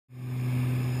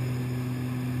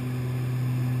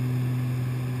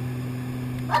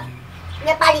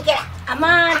नेपाली केरा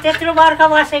आमा त्यत्रो बर्ख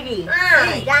बसे कि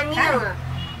जान्ने हो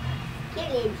के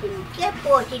लिन्छु के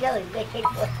पोसिलो बेसे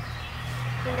पोस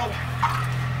किन्दैन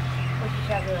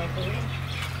पोसिसक्यो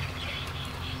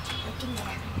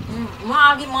म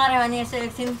अघि मऱ्यो भने यसो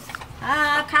एकछिन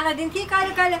खाना दिन्थेँ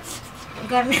कहिले कहिले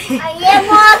गर्ने ए म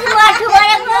अघि मर्छु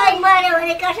भनेको मऱ्यो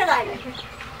भने कसो गर्ने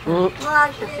म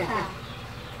अघि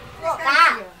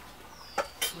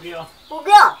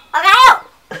पुग्यो अगायो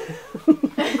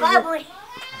गयो बुढी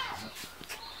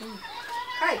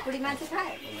खाइ बुढी मान्छे खाइ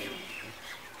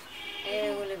ए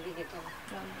उसले बिगेछ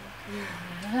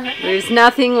There's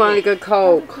nothing like a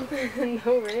Coke.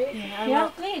 No, right? Yeah,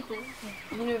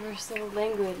 universal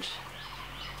language.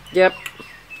 Yep.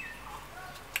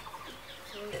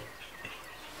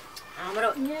 हाम्रो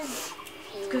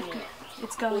Good.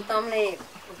 It's going. तमले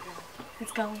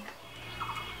It's going.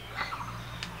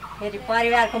 फेरि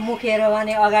परिवारको मुखेर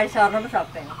भने अगाडि सर्न पनि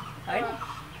सक्दैन हैन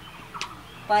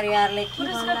परिवारले के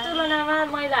पुरुषको तुलनामा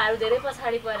महिलाहरू धेरै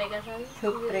पछाडि परेका छन्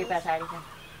थुप्रै पछाडि छन्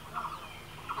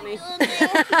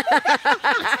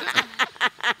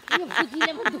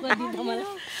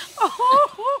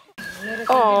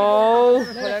Oh,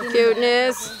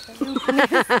 cuteness.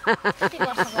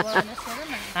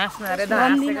 हाँस्न रे द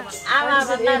हाँसेको आमा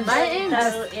भन्दा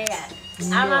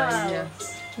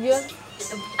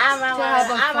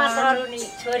आमा तरुनी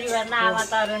छोरी भन्दा आमा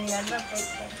तरुनी भन्दा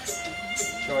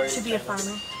To be a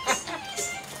farmer.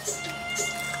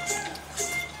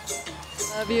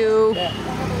 Love you.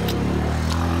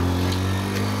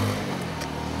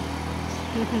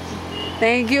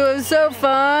 Thank you. It was so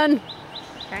fun.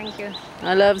 Thank you.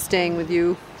 I love staying with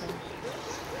you.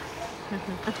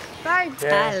 Bye.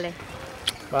 Dale.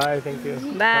 Bye, thank you.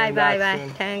 Bye, Coming bye, back bye. soon.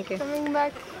 Thank you. Coming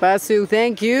back. Basu,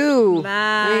 thank you.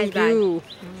 Bye, Thank bye. you.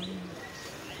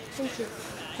 Thank you.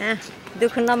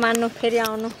 दुःख नमान्नु फेरि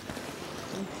आउनु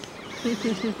Thank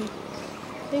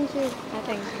you.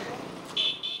 Thank you.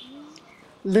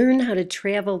 Learn how to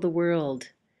travel the world.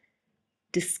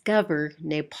 Discover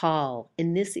Nepal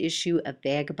in this issue of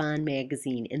Vagabond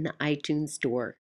magazine in the iTunes store.